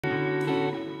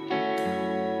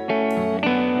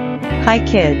Hi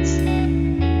kids!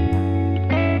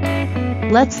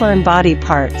 Let's learn body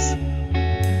parts.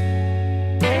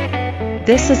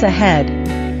 This is a head.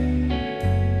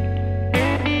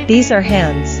 These are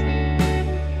hands.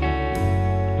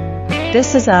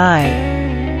 This is an eye.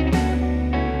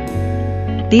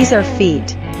 These are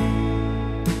feet.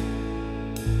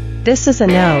 This is a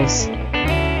nose.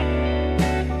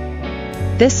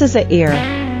 This is an ear.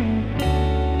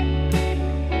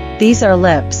 These are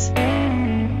lips.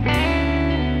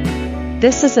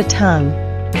 This is a tongue.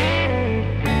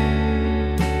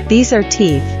 These are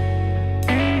teeth.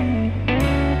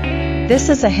 This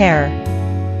is a hair.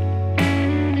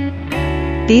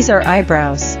 These are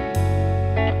eyebrows.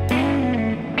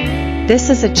 This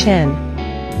is a chin.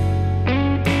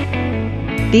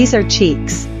 These are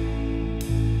cheeks.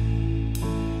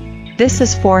 This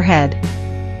is forehead.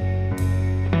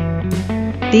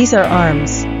 These are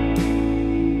arms.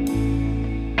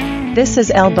 This is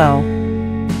elbow.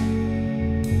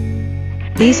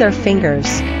 These are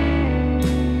fingers.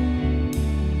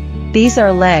 These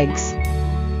are legs.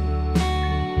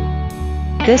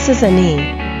 This is a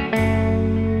knee.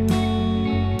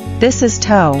 This is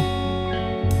toe.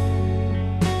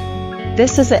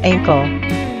 This is an ankle.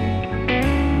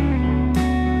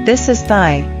 This is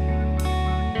thigh.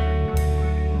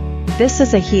 This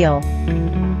is a heel.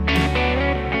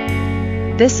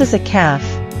 This is a calf.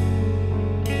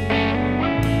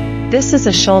 This is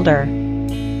a shoulder.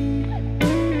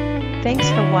 Thanks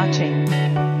for watching.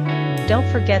 Don't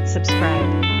forget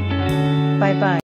subscribe. Bye bye.